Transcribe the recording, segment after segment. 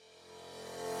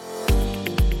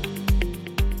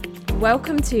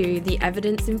Welcome to the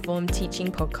Evidence Informed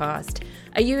Teaching Podcast.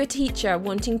 Are you a teacher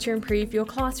wanting to improve your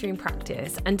classroom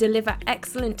practice and deliver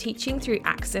excellent teaching through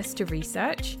access to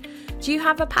research? Do you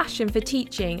have a passion for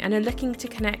teaching and are looking to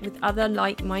connect with other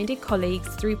like-minded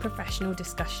colleagues through professional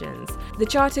discussions? The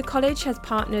Chartered College has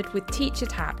partnered with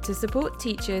TeacherTap to support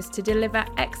teachers to deliver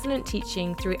excellent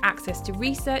teaching through access to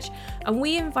research, and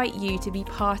we invite you to be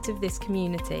part of this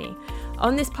community.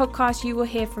 On this podcast, you will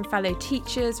hear from fellow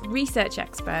teachers, research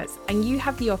experts, and you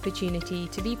have the opportunity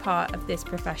to be part of this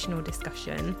professional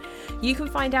discussion. You can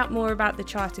find out more about the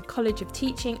Chartered College of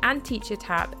Teaching and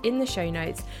TeacherTap in the show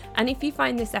notes. And if you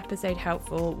find this episode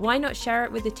helpful, why not share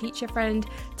it with a teacher friend,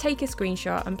 take a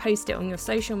screenshot and post it on your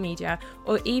social media,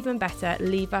 or even better,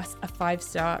 leave us a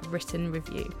 5-star written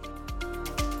review.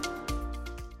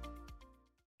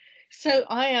 So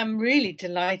I am really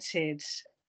delighted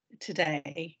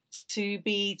today to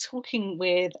be talking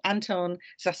with Anton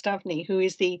Zastavnly, who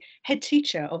is the head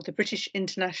teacher of the British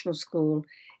International School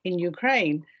in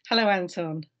Ukraine. Hello,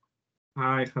 Anton.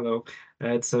 Hi, hello.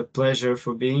 It's a pleasure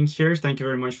for being here. Thank you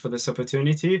very much for this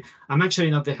opportunity. I'm actually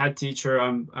not the head teacher.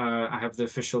 I have the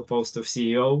official post of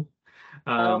CEO,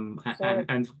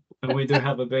 and we do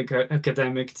have a big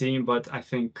academic team. But I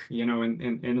think,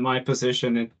 in my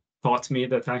position, it taught me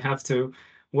that I have to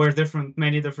wear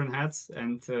many different hats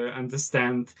and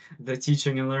understand the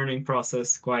teaching and learning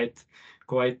process quite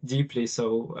deeply.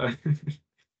 So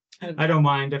I don't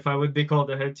mind if I would be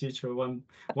called a head teacher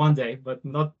one day, but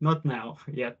not now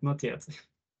yet, not yet.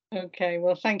 Okay,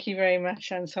 well, thank you very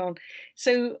much, Anton.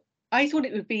 So I thought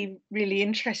it would be really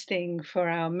interesting for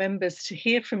our members to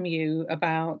hear from you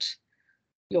about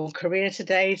your career to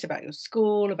date, about your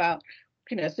school, about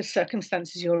the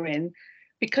circumstances you're in,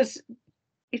 because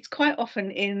it's quite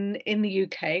often in the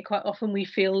UK, quite often we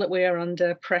feel that we are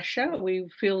under pressure. We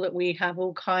feel that we have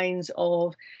all kinds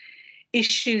of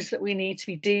issues that we need to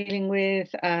be dealing with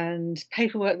and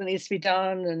paperwork that needs to be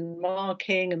done and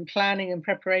marking and planning and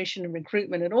preparation and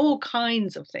recruitment and all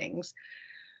kinds of things.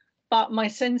 But my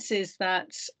sense is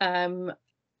that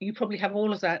you probably have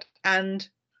all of that and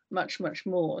much, much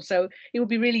more. So it would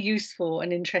be really useful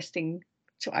and interesting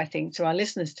to our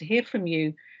listeners to hear from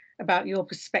you about your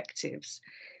perspectives.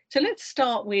 So let's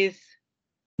start with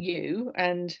you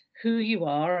and who you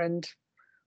are and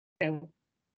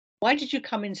why did you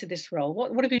come into this role?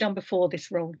 What have you done before this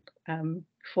role,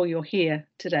 before you're here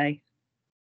today?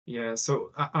 Yeah, so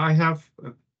I have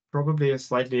probably a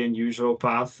slightly unusual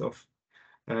path of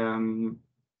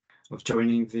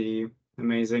joining the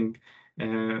amazing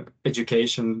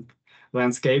education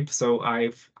landscape. So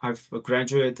I've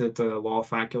graduated the law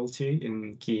faculty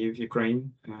in Kyiv,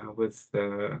 Ukraine, with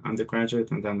the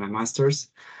undergraduate and then my master's.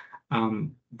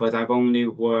 But I've only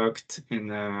worked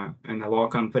in a law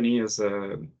company as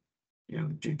a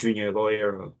junior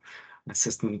lawyer or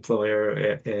assistant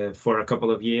lawyer for a couple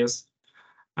of years.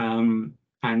 And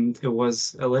it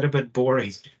was a little bit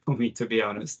boring for me, to be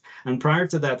honest. And prior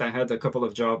to that, I had a couple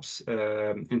of jobs,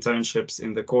 internships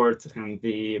in the court and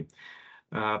the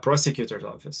prosecutor's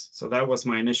office. So that was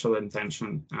my initial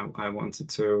intention. I wanted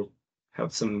to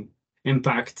have some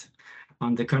impact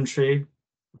on the country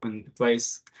and the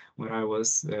place where I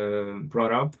was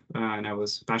brought up, and I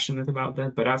was passionate about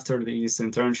that. But after these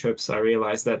internships, I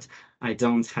realized that I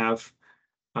don't have,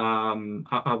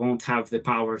 I won't have the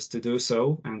powers to do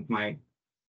so, and my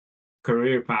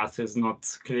career path is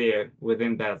not clear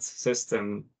within that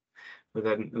system,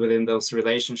 within those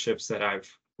relationships that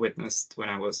I've witnessed when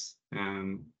I was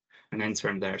an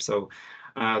intern there. So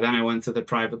then I went to the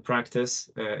private practice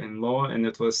in law, and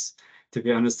it was, to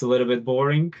be honest, a little bit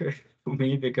boring for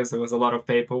me because there was a lot of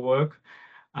paperwork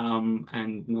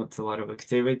and not a lot of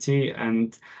activity.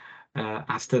 And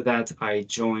after that, I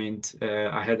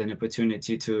had an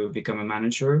opportunity to become a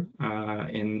manager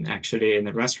in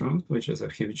a restaurant, which is a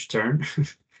huge turn.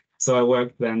 So I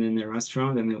worked then in a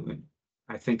restaurant, and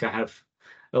I think I have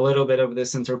a little bit of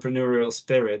this entrepreneurial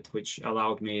spirit, which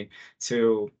allowed me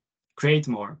to create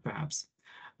more, perhaps.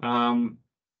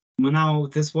 Now,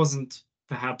 this wasn't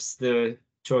perhaps the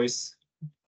choice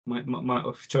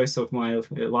my choice of my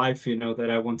life, that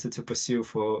I wanted to pursue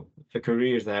for a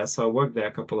career there. So I worked there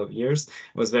a couple of years.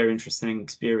 It was a very interesting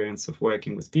experience of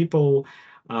working with people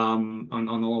on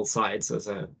all sides,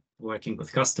 working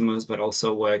with customers, but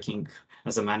also working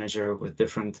as a manager with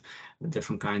different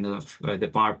kind of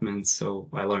departments. So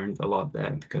I learned a lot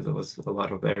there because there was a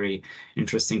lot of very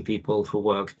interesting people who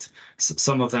worked.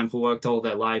 Some of them who worked all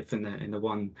their life in the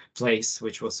one place,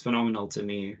 which was phenomenal to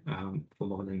me, for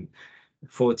more than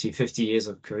 40, 50 years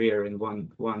of career in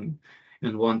one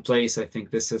in one place. I think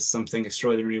this is something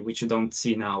extraordinary which you don't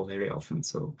see now very often.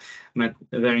 So met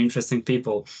very interesting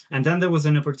people. And then there was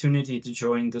an opportunity to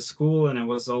join the school, and I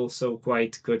was also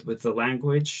quite good with the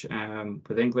language,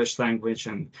 with English language,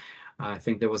 and I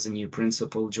think there was a new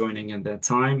principal joining at that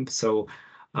time. So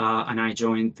and I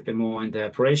joined more in the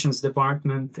operations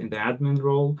department, in the admin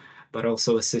role, but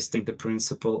also assisting the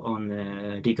principal on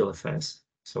legal affairs.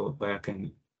 So where I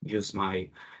can use my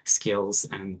skills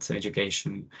and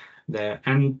education there.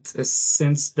 And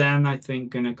since then, I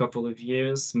think in a couple of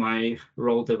years, my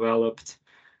role developed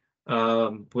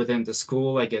within the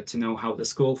school. I get to know how the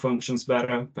school functions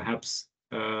better. Perhaps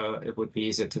it would be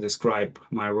easier to describe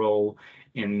my role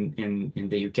in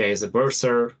the UK as a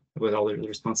bursar with all the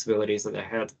responsibilities that I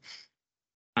had.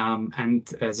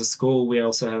 And as a school, we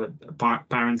also have a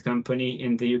parent company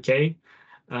in the UK.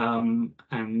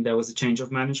 And there was a change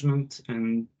of management,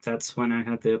 and that's when I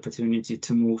had the opportunity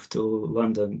to move to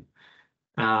London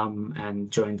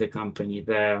and join the company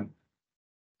there.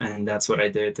 And that's what I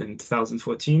did in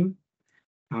 2014.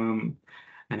 And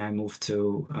I moved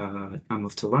to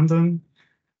London,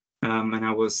 and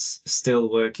I was still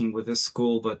working with the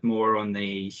school, but more on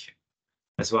the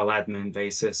as well admin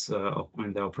basis.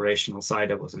 On the operational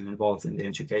side, I wasn't involved in the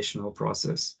educational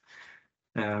process.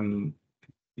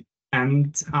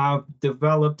 And I've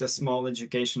developed a small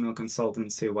educational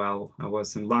consultancy while I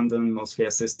was in London, mostly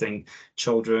assisting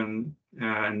children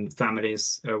and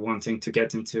families wanting to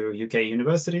get into UK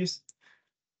universities,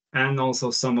 and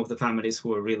also some of the families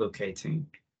who are relocating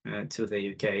to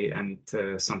the UK. And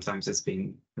sometimes it's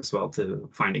been as well to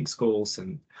finding schools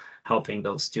and helping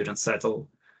those students settle.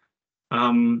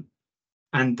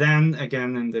 And then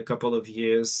again, in the couple of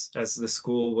years, as the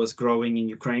school was growing in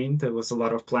Ukraine, there was a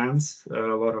lot of plans, a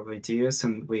lot of ideas,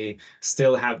 and we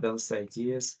still have those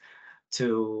ideas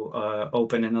to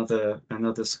open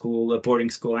another school, a boarding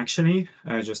school actually,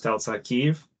 just outside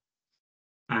Kyiv.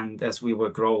 And as we were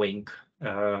growing,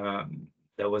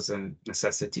 there was a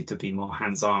necessity to be more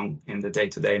hands-on in the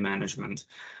day-to-day management.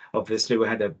 Obviously, we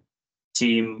had a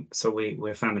team, so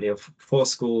we're a family of 4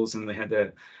 schools, and we had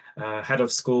a head of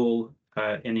school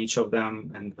in each of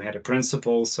them, and we had a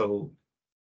principal. So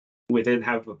we did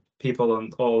have people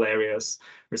on all areas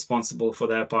responsible for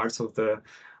their parts of the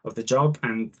job.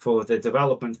 And for the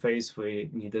development phase, we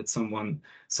needed someone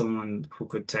who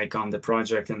could take on the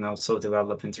project and also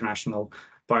develop international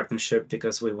partnership,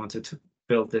 because we wanted to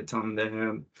build it on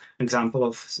the example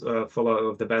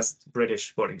of the best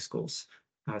British boarding schools.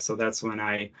 So that's when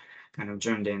I kind of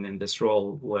joined in this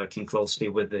role, working closely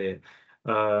with the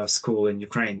school in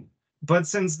Ukraine. But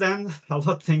since then, a lot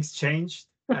of things changed,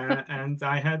 and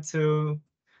I had to,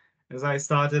 as I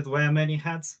started, wear many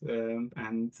hats,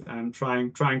 and I'm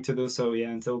trying to do so,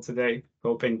 until today,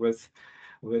 coping with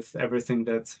everything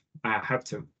that I have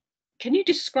to. Can you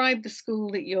describe the school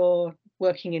that you're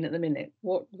working in at the minute?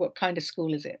 What kind of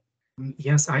school is it?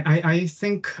 Yes, I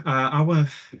think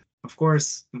of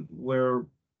course, we're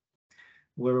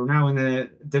now in a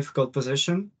difficult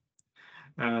position.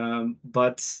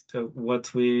 But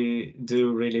what we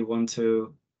do really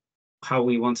how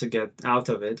we want to get out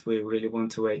of it, we really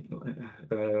want to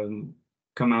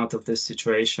come out of this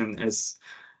situation as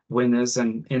winners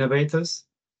and innovators.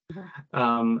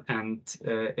 And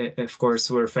of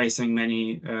course, we're facing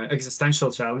many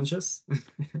existential challenges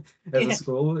as a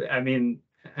school. I mean,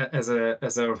 as an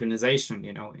organization,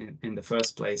 in the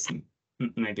first place, and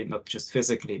maybe not just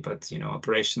physically, but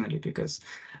operationally, because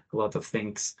a lot of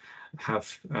things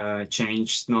have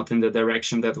changed, not in the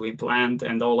direction that we planned,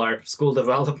 and all our school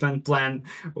development plan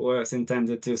was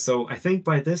intended to. So I think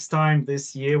by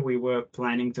this year, we were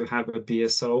planning to have a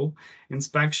BSO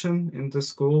inspection in the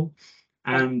school.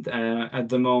 And at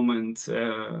the moment,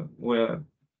 we're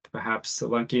perhaps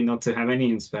lucky not to have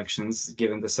any inspections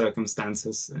given the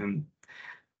circumstances, and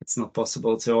it's not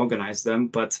possible to organize them.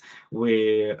 But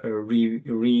we're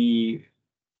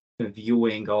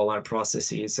reviewing all our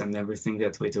processes and everything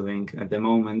that we're doing at the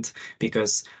moment,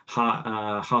 because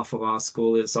half of our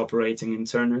school is operating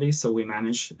internally, so we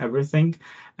manage everything.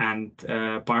 And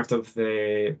part of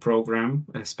the program,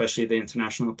 especially the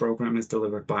international program, is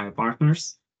delivered by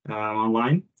partners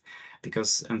online,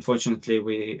 because unfortunately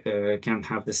we can't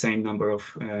have the same number of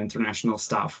international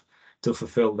staff to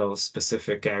fulfill those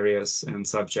specific areas and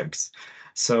subjects.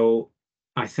 So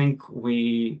I think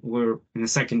we're in the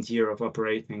second year of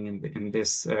operating in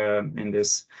this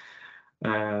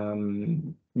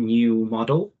new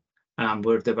model.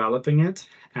 We're developing it,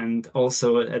 and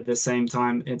also at the same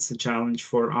time, it's a challenge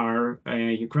for our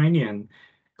Ukrainian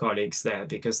colleagues there,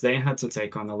 because they had to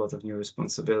take on a lot of new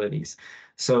responsibilities.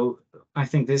 So I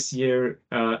think this year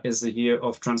is a year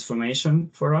of transformation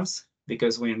for us,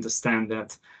 because we understand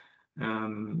that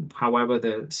however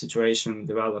the situation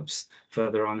develops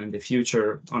further on in the future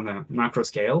on a macro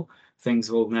scale, things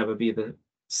will never be the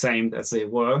same as they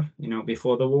were,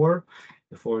 before the war,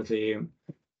 before the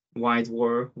wide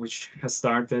war, which has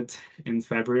started in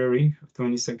February of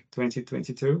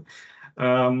 2022.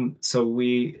 So we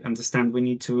understand we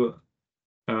need to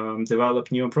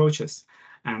develop new approaches,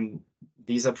 and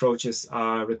these approaches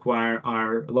require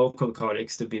our local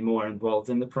colleagues to be more involved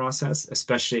in the process,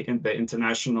 especially in the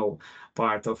international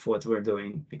part of what we're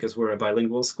doing, because we're a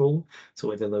bilingual school, so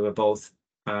we deliver both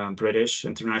British,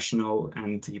 international,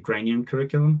 and Ukrainian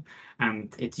curriculum. And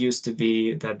it used to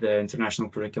be that the international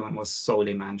curriculum was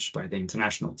solely managed by the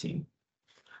international team.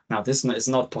 Now, this is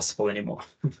not possible anymore.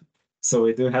 So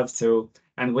we do have to,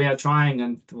 and we are trying,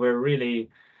 and we're really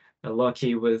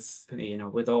lucky with,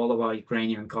 with all of our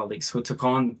Ukrainian colleagues who took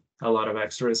on a lot of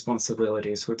extra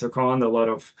responsibilities, who took on a lot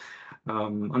of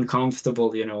uncomfortable,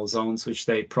 zones, which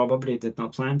they probably did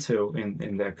not plan to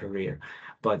in their career.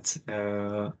 But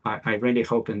I really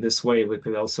hope in this way we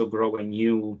could also grow a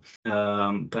new,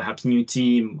 perhaps new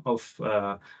team of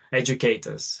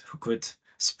educators who could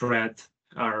spread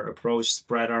our approach,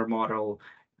 spread our model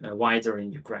wider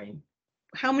in Ukraine.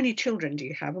 How many children do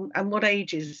you have, and what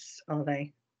ages are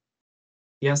they?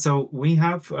 Yeah, so we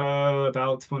have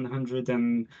about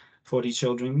 140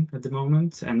 children at the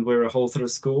moment, and we're a whole through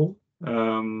school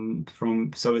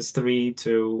so it's 3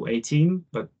 to 18,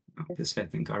 but obviously I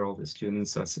think our oldest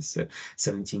students are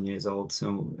 17 years old.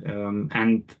 So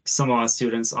and some of our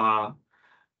students are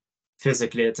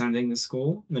physically attending the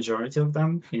school, majority of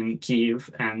them in Kyiv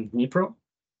and Dnipro.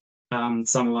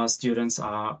 Some of our students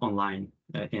are online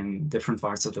in different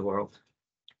parts of the world.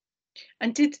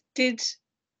 And did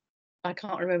I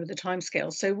can't remember the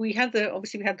timescale. So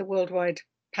obviously we had the worldwide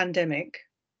pandemic.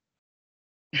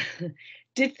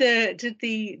 Did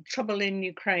the trouble in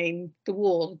Ukraine, the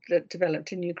war that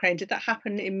developed in Ukraine, did that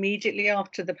happen immediately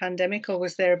after the pandemic, or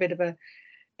was there a bit of a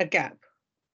gap?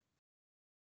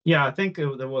 Yeah, I think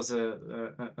there was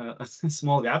a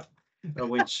small gap,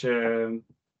 which, as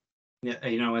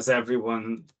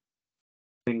everyone,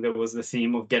 I think there was the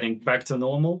theme of getting back to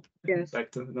normal, Yes. back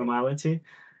to normality.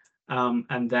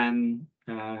 And then,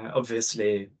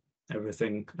 obviously,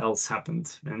 everything else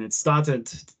happened. And it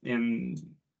started in,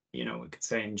 we could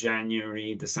say in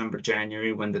December,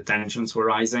 January, when the tensions were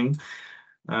rising.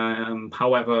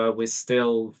 However, we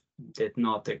still did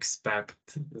not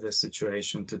expect the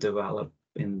situation to develop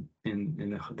in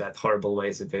that horrible way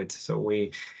as it did. So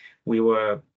we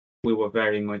were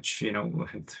very much,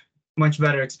 had much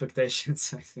better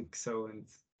expectations, I think so. And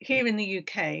here in the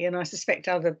UK, and I suspect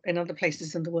in other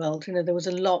places in the world, there was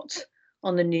a lot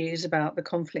on the news about the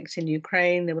conflict in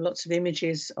Ukraine. There were lots of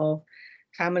images of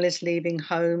families leaving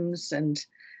homes and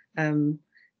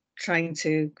trying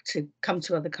to come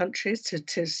to other countries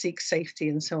to seek safety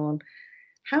and so on.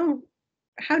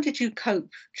 How did you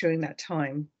cope during that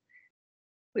time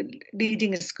with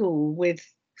leading a school with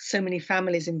so many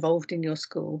families involved in your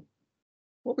school?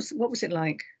 What was it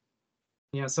like?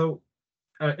 Yeah, so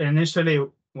initially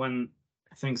when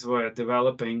things were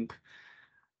developing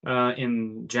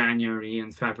in January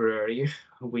and February,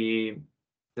 we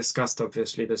discussed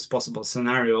obviously this possible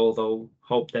scenario, although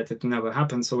hoped that it never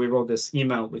happened. So we wrote this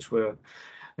email, which we're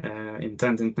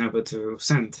intending never to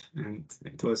send, and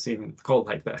it was even called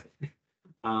like that.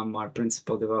 Our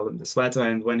principal developed this letter,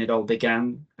 and when it all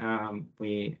began,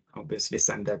 we obviously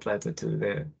sent that letter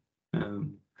to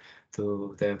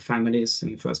the families, in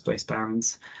the first place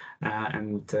parents,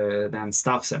 and then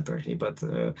staff separately. But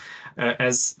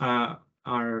as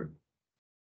our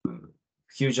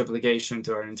huge obligation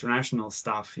to our international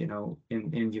staff,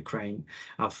 in Ukraine,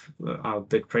 our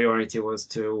big priority was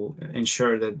to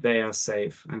ensure that they are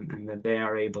safe and that they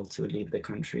are able to leave the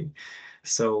country.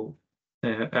 So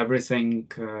everything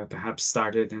perhaps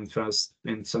started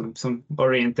in some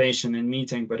orientation and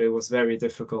meeting, but it was very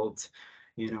difficult,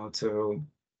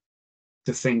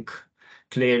 to think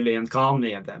clearly and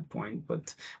calmly at that point.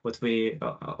 But what we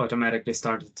automatically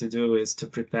started to do is to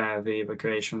prepare the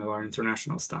evacuation of our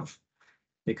international staff,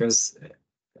 because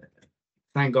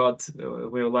thank God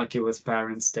we were lucky with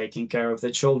parents taking care of the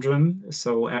children,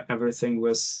 so everything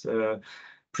was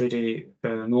pretty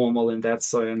normal in that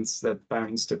sense, that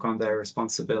parents took on their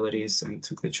responsibilities and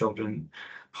took the children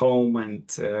home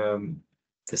and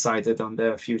decided on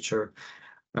their future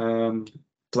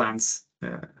plans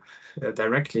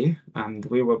directly. And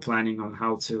we were planning on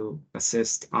how to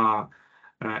assist our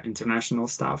international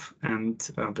staff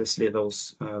and obviously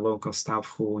those local staff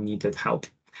who needed help.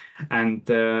 And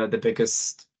the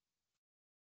biggest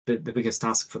the biggest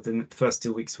task for the first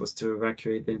 2 weeks was to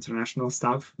evacuate the international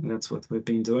staff. And that's what we've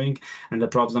been doing. And the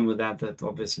problem with that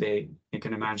obviously you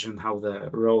can imagine how the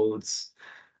roads,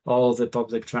 all the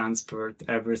public transport,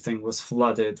 everything was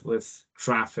flooded with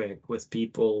traffic, with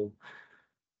people,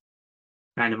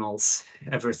 animals,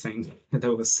 everything. It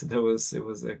was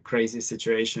a crazy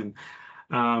situation.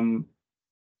 And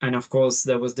of course,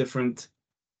 there was different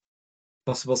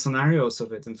possible scenarios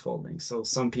of it unfolding. So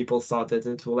some people thought that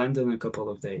it will end in a couple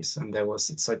of days, and there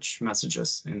was such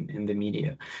messages in the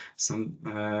media. Some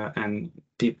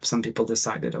people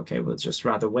decided, okay, we'll just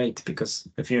rather wait, because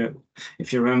if you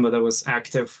remember, there was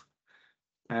active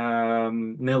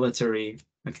military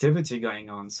activity going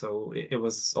on, so it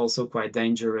was also quite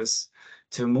dangerous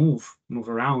to move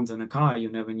around in a car.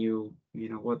 You never knew,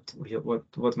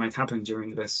 what might happen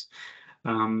during this.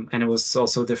 And it was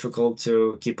also difficult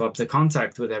to keep up the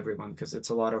contact with everyone, because it's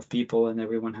a lot of people and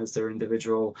everyone has their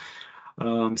individual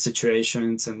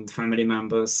situations and family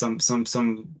members, some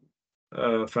family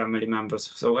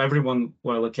members. So everyone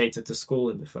were allocated to school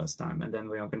in the first time, and then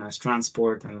we organized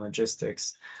transport and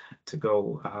logistics to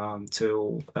go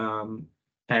to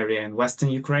area in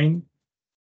Western Ukraine,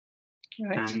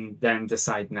 Right. and then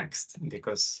decide next,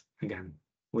 because again,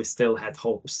 we still had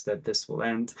hopes that this will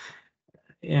end.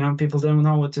 People don't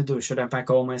know what to do. Should I pack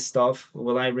all my stuff?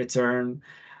 Will I return?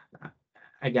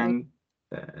 Again,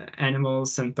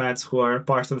 animals and pets who are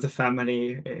part of the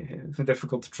family,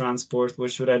 difficult to transport.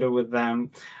 What should I do with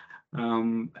them?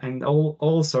 And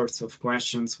all sorts of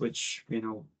questions, which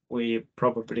we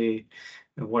probably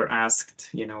were asked,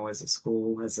 as a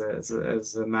school, as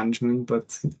a management,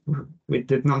 but we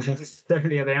did not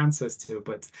necessarily the answers to.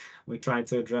 But we tried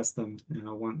to address them,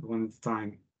 one at a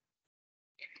time.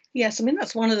 Yes, I mean,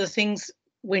 that's one of the things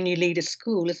when you lead a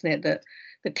school, isn't it? That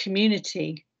the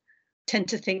community tend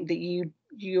to think that you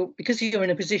because you're in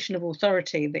a position of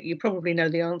authority, that you probably know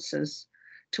the answers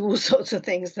to all sorts of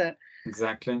things that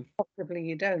Exactly. possibly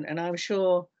you don't. And I'm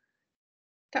sure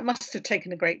that must have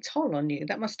taken a great toll on you.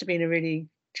 That must have been a really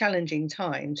challenging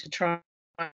time to try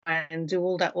and do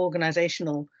all that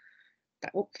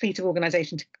feat of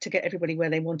organisation to get everybody where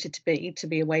they wanted to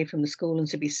be away from the school and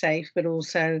to be safe, but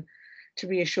also to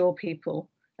reassure people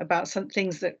about some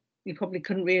things that you probably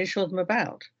couldn't reassure them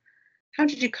about. How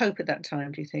did you cope at that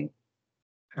time, do you think?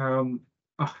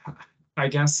 I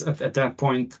guess at that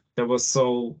point there was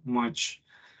so much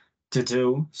to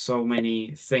do, so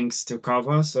many things to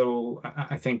cover. So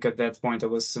I think at that point I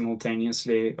was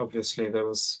simultaneously, obviously there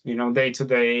was, day to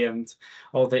day and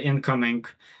all the incoming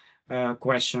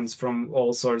questions from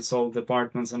all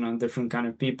departments and different kind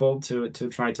of people to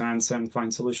try to answer and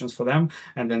find solutions for them.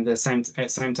 And then at the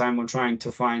same time, we're trying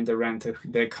to find a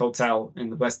big hotel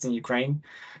in Western Ukraine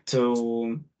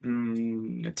to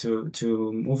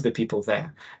move the people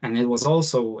there. And it was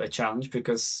also a challenge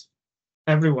because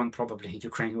everyone probably in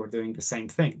Ukraine were doing the same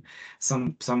thing.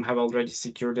 Some have already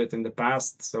secured it in the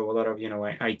past. So a lot of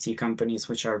IT companies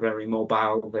which are very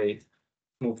mobile, they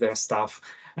move their stuff.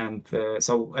 And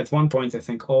so at one point, I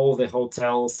think all the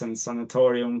hotels and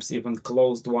sanatoriums, even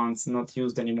closed ones, not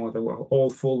used anymore, they were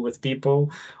all full with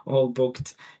people, all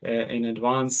booked in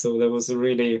advance. So there was a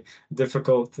really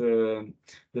difficult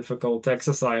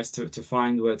exercise to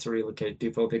find where to relocate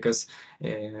people, because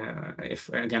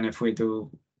if we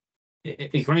do,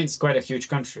 Ukraine is quite a huge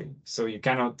country, so you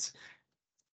cannot.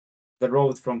 The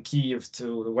road from Kyiv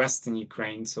to the Western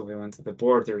Ukraine, so we went to the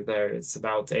border there, it's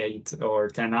about 8 or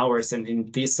 10 hours. And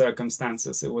in these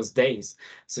circumstances, it was days.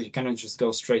 So you cannot just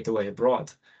go straight away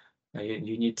abroad.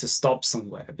 You need to stop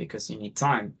somewhere because you need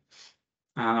time.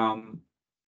 And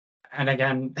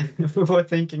again, we were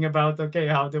thinking about, okay,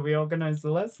 how do we organize the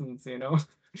lessons,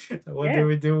 What do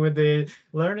we do with the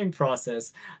learning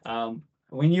process?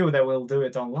 We knew that we'll do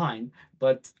it online,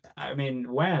 but I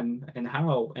mean, when and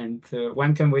how, and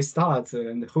when can we start,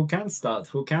 and who can start,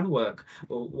 who can work,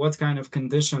 what kind of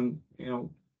condition,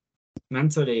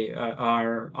 mentally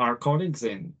are our colleagues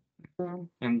in?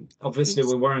 And obviously,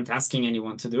 we weren't asking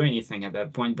anyone to do anything at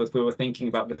that point, but we were thinking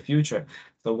about the future.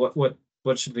 So what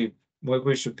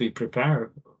we should be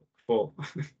prepared for.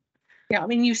 Yeah, I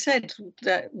mean, you said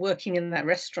that working in that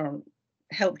restaurant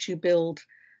helped you build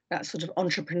that sort of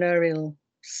entrepreneurial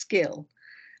skill.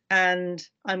 And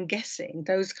I'm guessing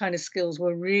those kind of skills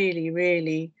were really,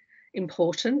 really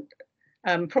important,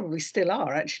 probably still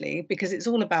are actually, because it's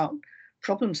all about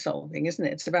problem solving, isn't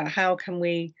it? It's about how can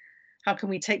we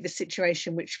take the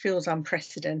situation which feels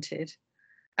unprecedented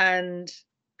and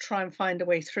try and find a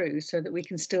way through so that we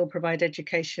can still provide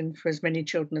education for as many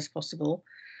children as possible.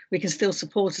 We can still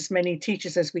support as many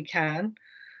teachers as we can.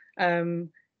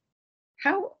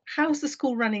 how's the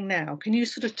school running now? Can you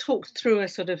sort of talk through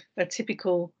a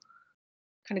typical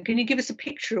kind of? Can you give us a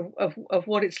picture of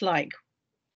what it's like?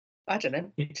 I don't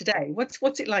know, today.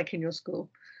 What's it like in your school?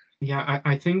 Yeah,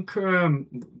 I think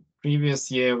previous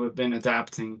year we've been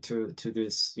adapting to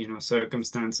this,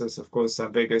 circumstances. Of course, our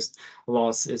biggest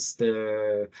loss is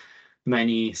the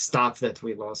many staff that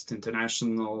we lost,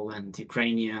 international and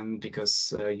Ukrainian,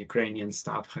 because Ukrainian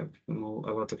staff have moved,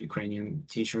 a lot of Ukrainian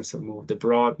teachers have moved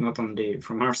abroad, not only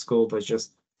from our school, but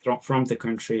just from the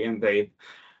country, and they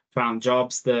found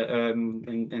jobs that,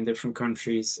 in different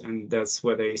countries, and that's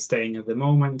where they're staying at the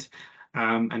moment.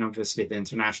 And obviously the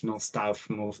international staff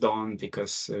moved on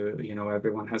because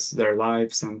everyone has their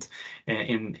lives. And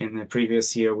in the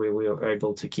previous year, we were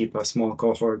able to keep a small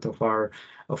cohort of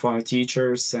our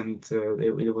teachers, and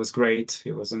it was great.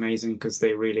 It was amazing because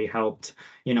they really helped,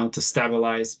 to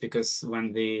stabilize. Because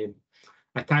when the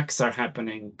attacks are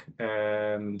happening,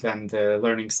 then the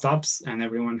learning stops, and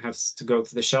everyone has to go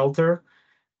to the shelter.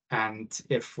 And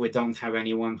if we don't have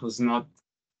anyone who's not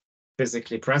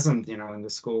physically present, in the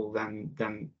school,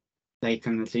 then they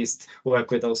can at least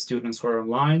work with those students who are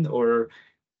online or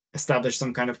establish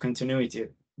some kind of continuity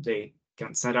they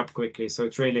can set up quickly. So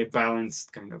it's really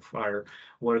balanced kind of our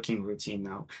working routine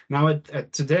now. Now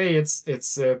at today it's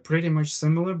pretty much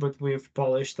similar, but we've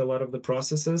polished a lot of the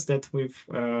processes that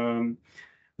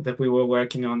we were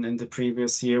working on in the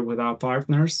previous year with our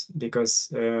partners,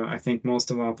 because I think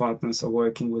most of our partners are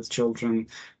working with children,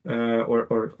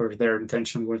 or their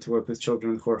intention were to work with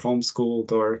children who are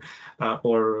homeschooled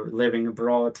or living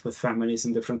abroad with families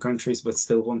in different countries, but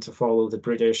still want to follow the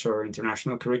British or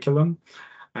international curriculum.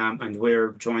 And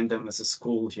we're joined them as a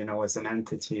school, as an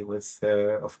entity with,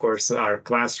 of course, our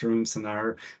classrooms and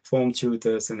our form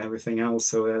tutors and everything else.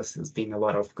 So there's been a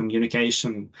lot of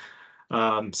communication,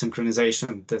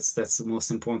 synchronization. That's the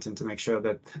most important, to make sure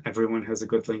that everyone has a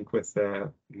good link with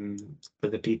the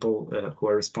people who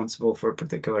are responsible for a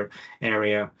particular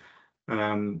area.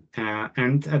 And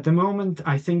at the moment,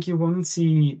 I think you won't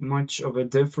see much of a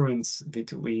difference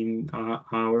between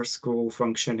our school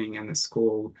functioning and a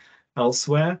school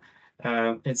elsewhere.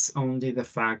 It's only the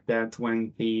fact that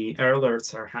when the air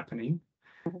alerts are happening,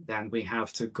 then we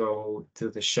have to go to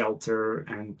the shelter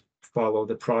and follow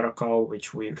the protocol,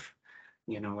 which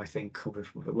I think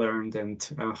we've learned and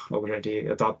already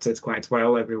adopted quite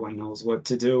well. Everyone knows what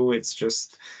to do. It's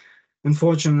just,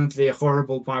 unfortunately, a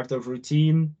horrible part of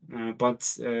routine,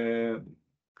 but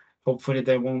hopefully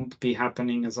they won't be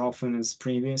happening as often as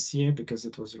previous year, because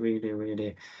it was really,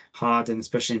 really hard, and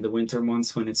especially in the winter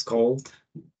months when it's cold.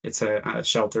 It's a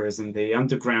shelter is in the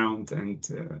underground,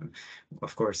 and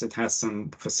of course it has some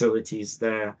facilities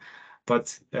there.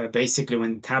 But basically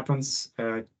when it happens,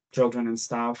 children and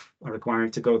staff are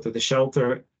required to go to the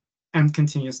shelter and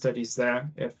continue studies there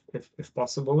if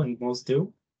possible, and most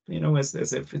do, as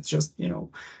if it's just,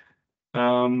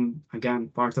 again,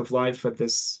 part of life at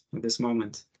this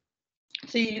moment.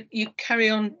 So you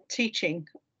carry on teaching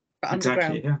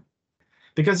underground? Exactly, yeah.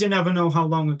 Because you never know how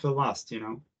long it will last,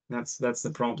 That's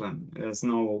the problem. There's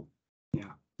no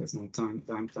time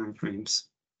frames.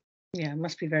 Yeah, it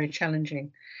must be very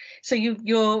challenging. So you've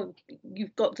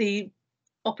got the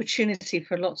opportunity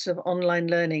for lots of online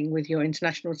learning with your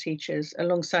international teachers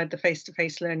alongside the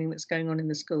face-to-face learning that's going on in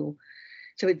the school.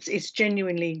 So it's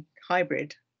genuinely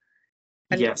hybrid.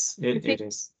 And yes, it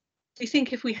is. Do you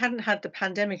think if we hadn't had the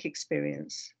pandemic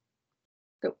experience,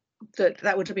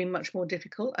 that would have been much more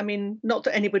difficult? I mean, not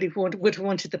that anybody would have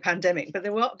wanted the pandemic, but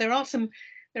there are some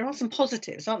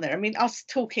positives, aren't there? I mean, us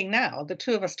talking now, the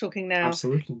two of us talking now,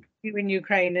 absolutely, you in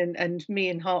Ukraine and me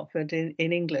in Hartford in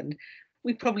England,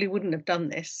 we probably wouldn't have done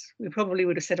this. We probably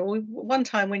would have said, oh, one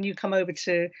time when you come over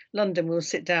to London, we'll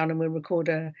sit down and we'll record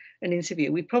an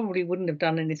interview. We probably wouldn't have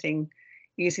done anything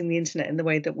using the internet in the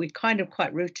way that we kind of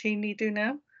quite routinely do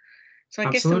now. So I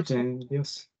absolutely, guess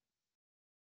yes.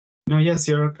 No, yes,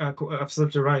 you're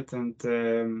absolutely right, and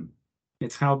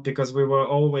it helped because we were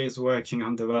always working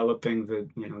on developing the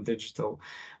digital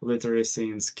literacy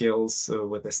and skills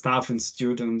with the staff and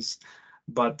students.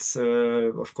 But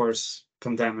of course,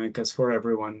 pandemic, as for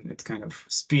everyone, it kind of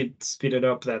speeded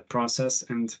up that process,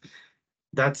 and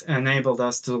that enabled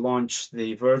us to launch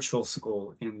the virtual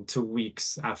school in 2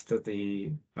 weeks after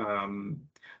the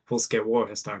full-scale war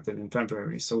has started in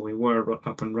February. So we were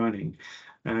up and running.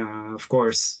 Of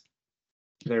course,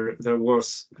 there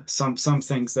was some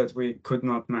things that we could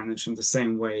not manage in the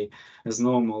same way as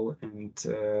normal, and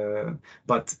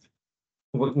but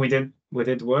we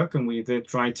did work, and we did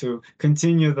try to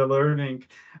continue the learning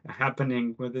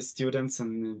happening with the students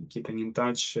and keeping in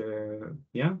touch.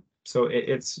 Yeah, so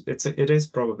it is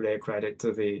probably a credit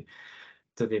to the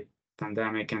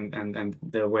pandemic and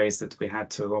the ways that we had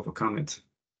to overcome it.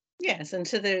 Yes, and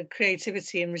to the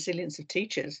creativity and resilience of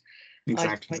teachers.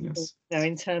 Exactly. I Yes.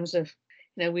 in terms of,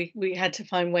 we had to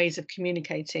find ways of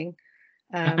communicating.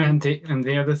 And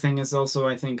the other thing is also,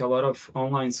 I think a lot of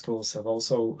online schools have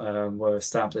also were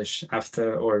established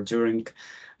after or during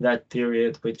that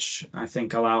period, which I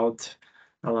think allowed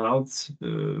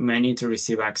many to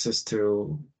receive access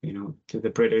to to the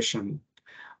British and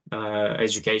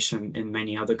education in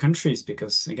many other countries,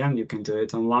 because again you can do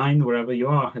it online wherever you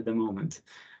are at the moment,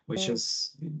 which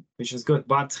is good.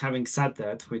 But having said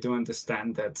that, we do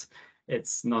understand that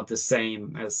it's not the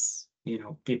same as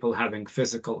people having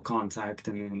physical contact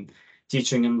and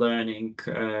teaching and learning.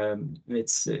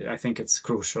 I think it's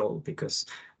crucial because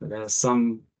there's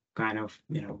some kind of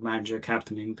magic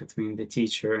happening between the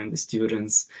teacher and the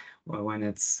students when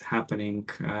it's happening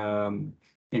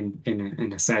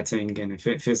in a setting, in a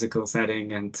physical setting,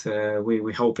 and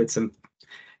we hope it's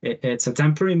a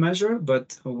temporary measure,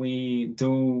 but we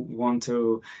do want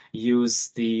to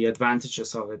use the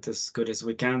advantages of it as good as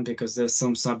we can, because there's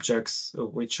some subjects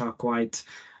which are quite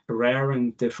rare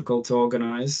and difficult to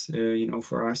organize,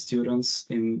 for our students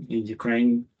in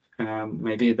Ukraine.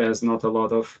 Maybe there's not a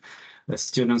lot of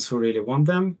students who really want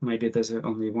them. Maybe there's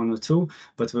only one or two,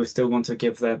 but we still want to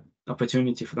give that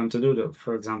opportunity for them to do that.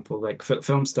 For example, like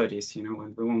film studies,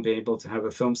 and we won't be able to have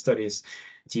a film studies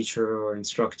teacher or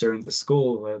instructor in the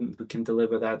school, and we can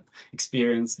deliver that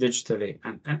experience digitally.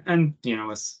 And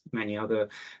as many other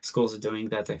schools are doing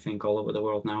that, I think, all over the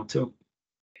world now too.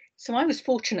 So I was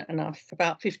fortunate enough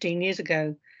about 15 years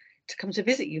ago to come to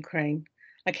visit Ukraine.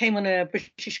 I came on a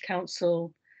British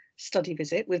Council study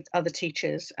visit with other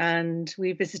teachers, and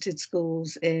we visited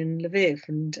schools in Lviv.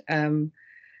 And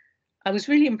I was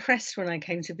really impressed when I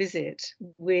came to visit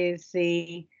with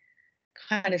the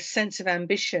kind of sense of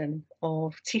ambition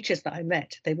of teachers that I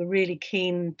met. They were really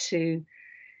keen to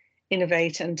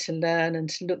innovate and to learn and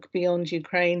to look beyond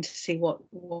Ukraine to see what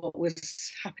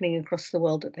was happening across the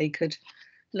world that they could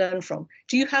learn from.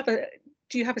 Do you have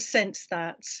a sense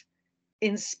that,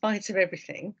 in spite of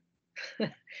everything,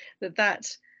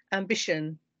 that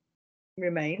ambition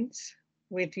remains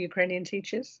with Ukrainian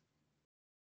teachers?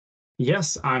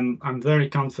 Yes, I'm very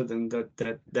confident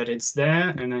that it's there,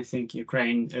 and I think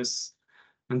Ukraine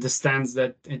understands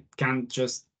that it can't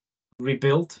just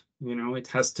rebuild. It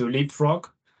has to leapfrog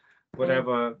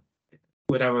whatever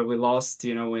we lost.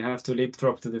 We have to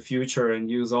leapfrog to the future and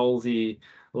use all the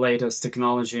latest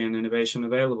technology and innovation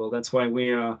available. That's why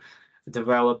we are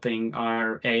developing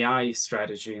our AI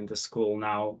strategy in the school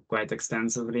now quite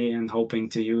extensively, and hoping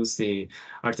to use the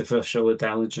artificial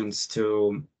intelligence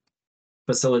to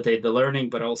facilitate the learning,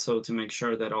 but also to make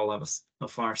sure that all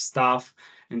of our staff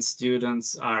and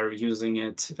students are using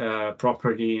it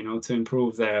properly, to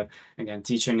improve their, again,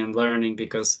 teaching and learning,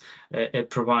 because it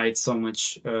provides so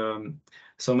much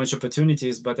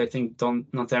opportunities. But I think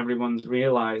not everyone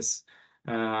realize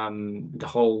the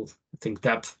whole, I think,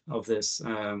 depth of this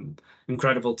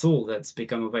incredible tool that's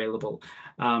become available.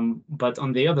 But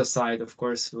on the other side, of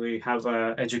course, we have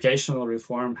educational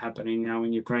reform happening now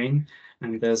in Ukraine,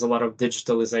 and there's a lot of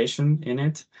digitalization in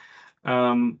it.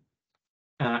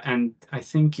 And I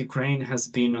think Ukraine has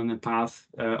been on a path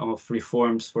of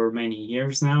reforms for many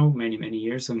years now, many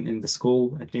years in the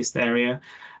school, at least area.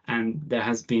 And there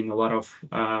has been a lot of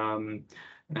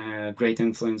great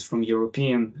influence from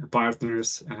European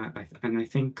partners. And I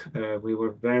think we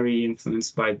were very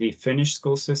influenced by the Finnish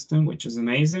school system, which is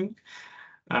amazing.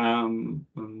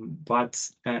 But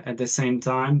at the same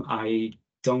time, I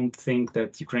don't think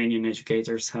that Ukrainian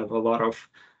educators have a lot of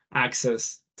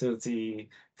access to the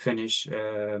Finnish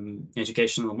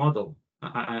educational model.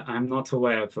 I'm not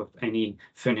aware of any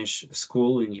Finnish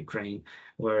school in Ukraine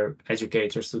where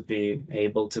educators would be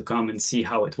able to come and see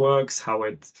how it works, how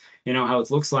it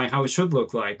looks like, how it should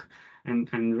look like,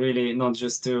 and really not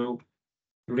just to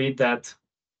read that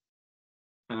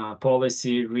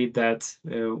policy, read that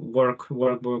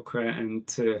workbook, and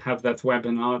have that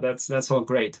webinar. That's all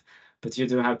great, but you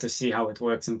do have to see how it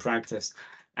works in practice.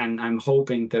 And I'm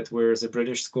hoping that we, as a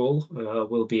British school,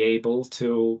 will be able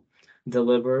to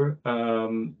deliver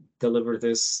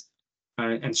this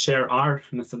and share our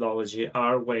methodology,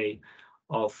 our way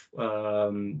of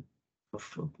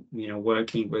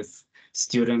working with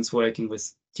students, working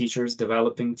with teachers,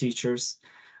 developing teachers.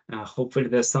 Hopefully,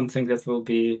 there's something that will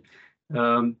be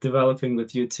developing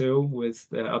with you too, with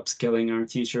upskilling our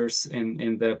teachers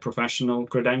in the professional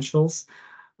credentials.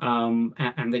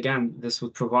 And again, this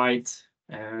would create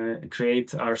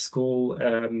our school,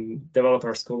 develop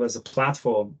our school as a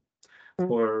platform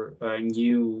for a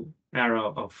new era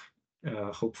of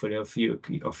hopefully of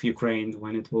Ukraine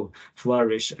when it will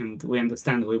flourish. And we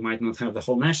understand we might not have the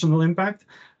whole national impact.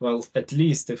 Well, at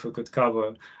least if we could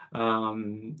cover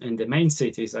in the main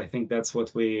cities, I think that's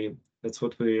what we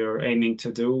are aiming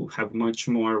to do, have much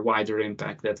more wider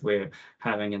impact that we're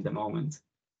having at the moment.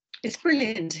 It's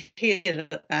brilliant to hear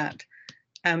that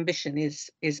ambition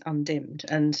is undimmed.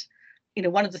 And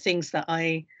one of the things that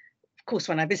of course,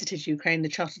 when I visited Ukraine, the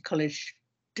Chartered College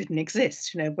didn't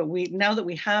exist, but now that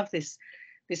we have this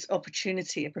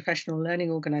opportunity, a professional learning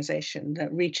organization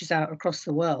that reaches out across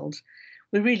the world,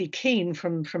 we're really keen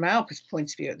from our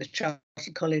point of view at the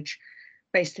Chartered College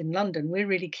based in London, we're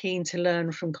really keen to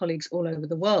learn from colleagues all over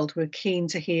the world. We're keen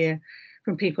to hear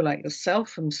from people like yourself,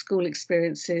 from school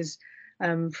experiences,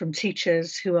 from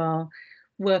teachers who are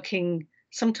working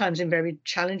sometimes in very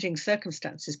challenging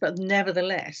circumstances, but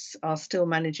nevertheless are still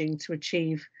managing to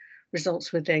achieve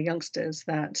results with their youngsters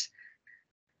that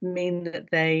mean that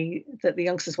the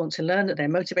youngsters want to learn, that they're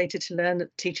motivated to learn,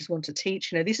 that teachers want to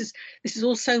teach. This is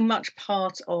all so much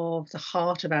part of the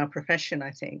heart of our profession,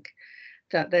 I think,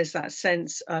 that there's that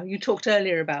sense. You talked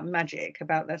earlier about magic,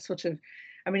 about that sort of,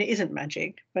 it isn't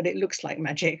magic, but it looks like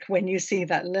magic when you see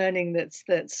that learning that's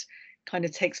kind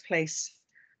of takes place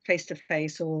face to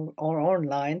face or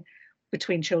online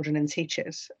between children and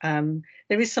teachers. There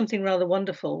is something rather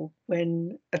wonderful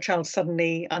when a child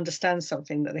suddenly understands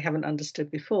something that they haven't understood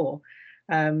before.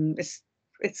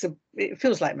 It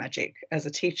feels like magic as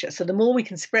a teacher. So the more we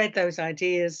can spread those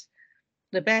ideas,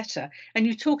 the better. And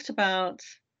you talked about,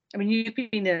 you've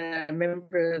been a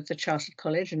member of the Chartered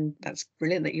College, and that's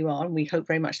brilliant that you are, and we hope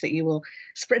very much that you will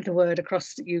spread the word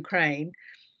across Ukraine.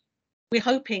 We're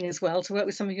hoping as well to work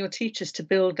with some of your teachers to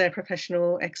build their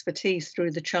professional expertise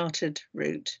through the chartered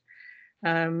route.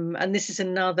 And this is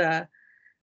another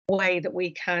way that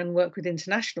we can work with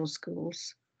international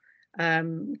schools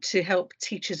to help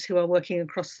teachers who are working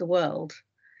across the world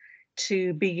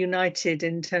to be united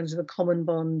in terms of a common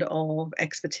bond of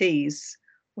expertise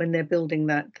when they're building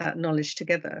that knowledge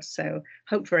together. So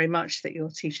hope very much that your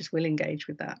teachers will engage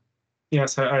with that.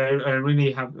 Yes, I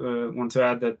really want to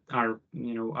add that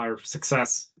our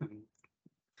success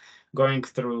going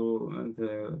through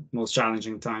the most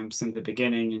challenging times in the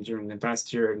beginning and during the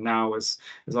past year now is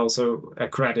also a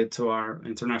credit to our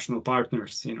international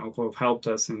partners, who have helped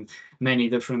us in many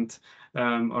different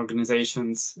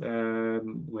organizations.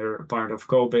 We're part of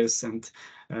COBIS, and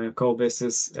COBIS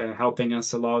is helping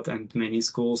us a lot, and many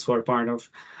schools who are part of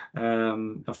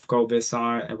COBIS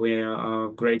we are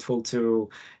grateful to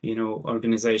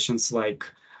organizations like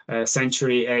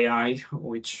Century AI,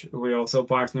 which we also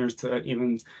partnered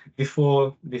even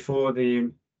before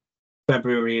the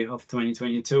February of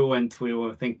 2022, and we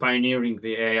were, I think, pioneering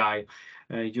the AI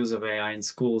use of AI in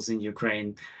schools in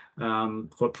Ukraine,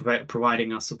 for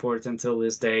providing us support until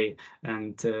this day,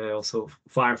 and also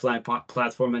Firefly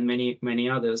platform and many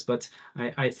others. But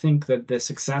I think that the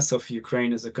success of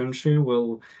Ukraine as a country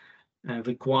will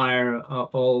require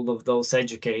all of those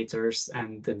educators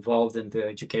and involved in the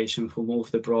education who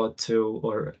moved abroad to,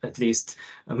 or at least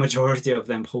a majority of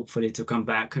them, hopefully, to come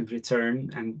back and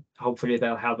return, and hopefully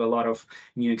they'll have a lot of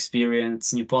new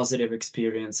experience, new positive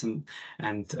experience,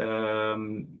 and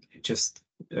just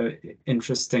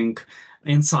interesting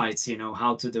insights,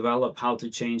 how to develop, how to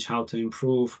change, how to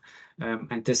improve.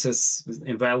 And this is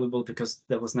invaluable because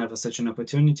there was never such an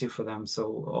opportunity for them.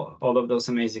 So all of those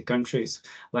amazing countries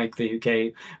like the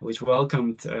UK, which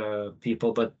welcomed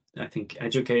people, but I think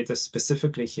educators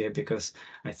specifically here, because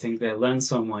I think they learn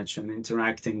so much and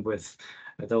interacting with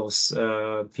those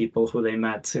people who they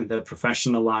met in their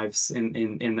professional lives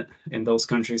in those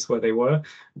countries where they were,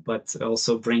 but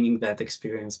also bringing that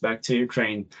experience back to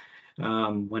Ukraine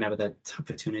whenever that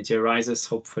opportunity arises,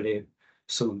 hopefully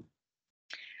soon.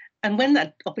 And when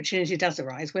that opportunity does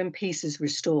arise, when peace is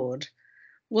restored,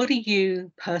 what are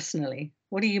you personally,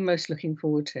 what are you most looking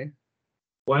forward to?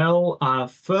 Well,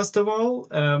 first of all,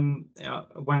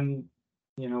 when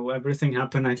everything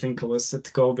happened, I think I was at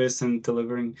COBIS and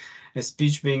delivering a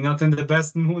speech, being not in the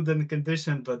best mood and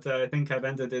condition, but I think I've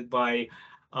ended it by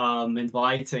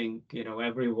inviting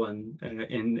everyone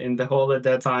in the hall at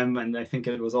that time, and I think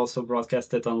it was also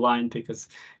broadcasted online because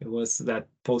it was that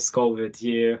post-COVID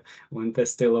year when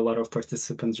there's still a lot of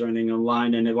participants joining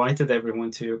online, and invited everyone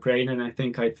to Ukraine. And I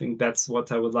think that's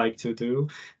what I would like to do,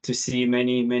 to see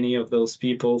many of those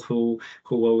people who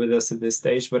were with us at this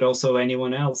stage, but also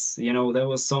anyone else. There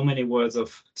was so many words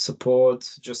of support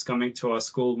just coming to our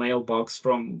school mailbox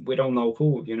from we don't know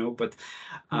who, but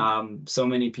so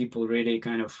many people really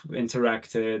kind of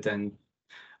interacted and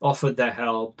offered their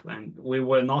help, and we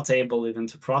were not able even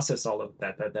to process all of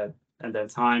that at that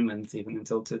time and even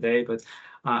until today. But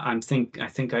I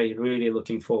think I really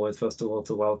looking forward, first of all,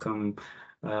 to welcome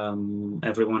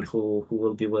everyone who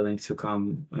will be willing to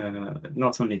come,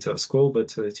 not only to our school but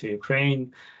to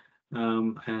Ukraine.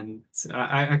 And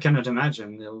I cannot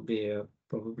imagine there'll be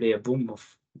probably a boom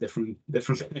of different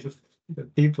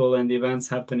people and events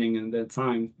happening in that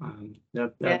time.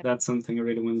 That's something I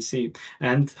really want to see.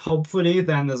 And hopefully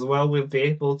then as well we'll be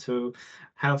able to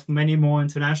have many more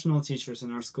international teachers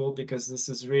in our school, because this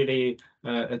is really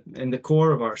in the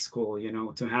core of our school,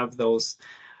 to have those.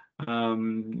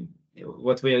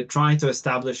 What we are trying to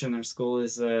establish in our school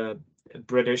is a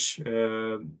British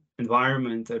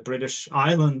environment, a British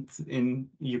island in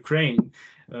Ukraine,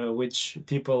 which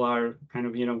people are kind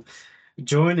of,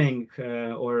 joining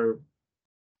or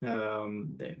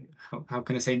how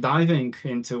can I say, diving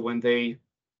into when they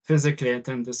physically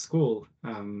attend the school,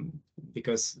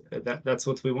 because that's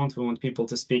what we want. We want people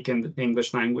to speak in the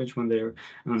English language when they're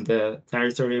on the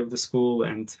territory of the school,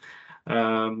 and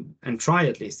try,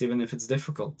 at least, even if it's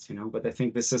difficult, But I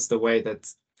think this is the way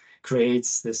that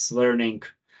creates this learning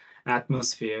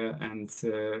atmosphere, and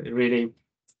it really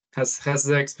has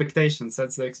the expectations,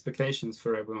 sets the expectations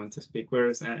for everyone to speak.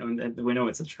 Whereas, and we know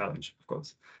it's a challenge, of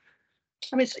course.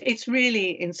 I mean, it's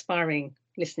really inspiring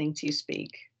listening to you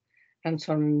speak,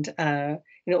 Anton. And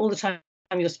all the time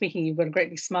you're speaking, you've got a great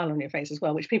big smile on your face as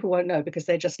well, which people won't know because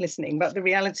they're just listening. But the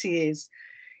reality is,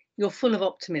 you're full of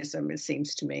optimism, it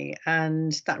seems to me,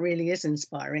 and that really is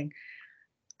inspiring.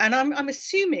 And I'm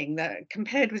assuming that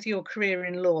compared with your career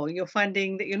in law, you're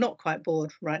finding that you're not quite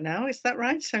bored right now. Is that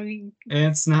right?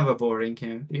 It's never boring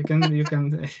here. You can you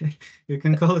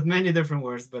can call it many different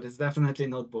words, but it's definitely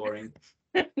not boring.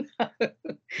 No.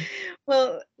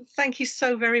 Well, thank you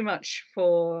so very much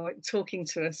for talking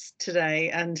to us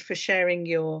today and for sharing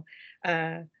your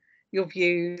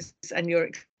views and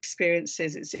your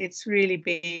experiences. It's really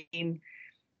been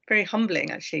very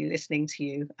humbling, actually, listening to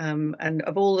you, and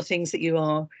of all the things that you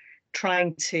are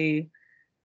trying to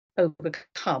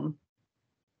overcome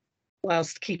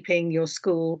whilst keeping your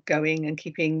school going and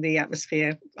keeping the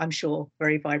atmosphere, I'm sure,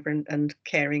 very vibrant and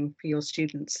caring for your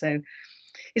students. So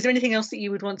is there anything else that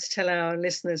you would want to tell our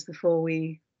listeners before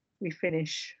we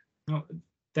finish? Oh,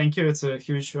 thank you. It's a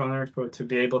huge honor to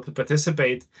be able to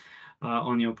participate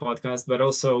on your podcast, but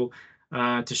also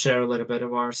to share a little bit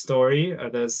of our story.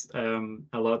 There's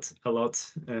a lot,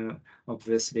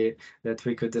 obviously, that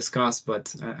we could discuss,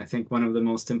 but I think one of the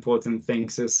most important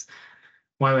things is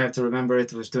why we have to remember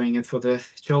it was doing it for the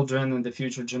children and the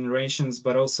future generations,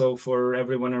 but also for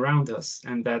everyone around us,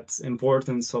 and that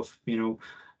importance of,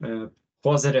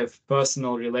 positive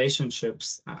personal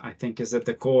relationships, I think, is at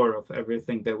the core of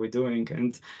everything that we're doing.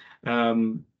 And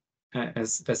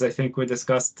as I think we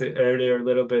discussed earlier a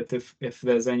little bit, if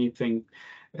there's anything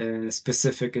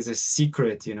specific as a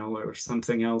secret, or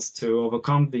something else to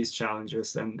overcome these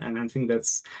challenges, and I think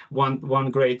that's one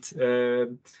great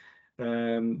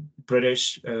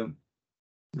British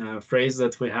phrase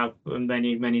that we have in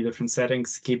many different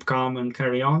settings: keep calm and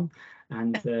carry on.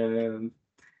 And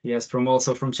yes, from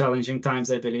challenging times,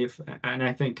 I believe, and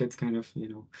I think it kind of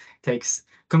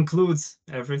concludes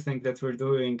everything that we're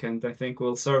doing, and I think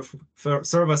will serve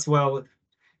us well,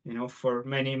 for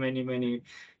many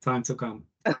time to come.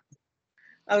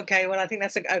 Okay, well, I think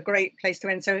that's a great place to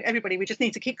end. So everybody, we just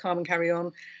need to keep calm and carry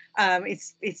on.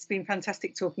 It's been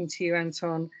fantastic talking to you,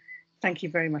 Anton. Thank you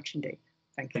very much indeed.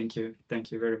 Thank you.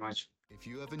 Thank you very much. If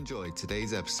you have enjoyed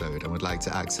today's episode and would like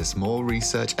to access more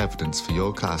research evidence for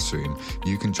your classroom,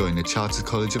 you can join the Chartered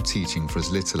College of Teaching for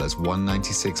as little as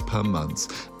 $196 per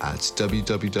month at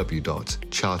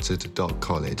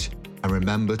www.chartered.college. And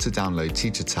remember to download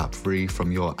TeacherTap free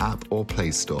from your app or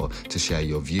Play Store to share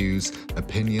your views,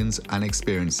 opinions, and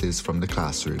experiences from the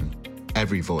classroom.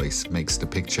 Every voice makes the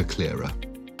picture clearer.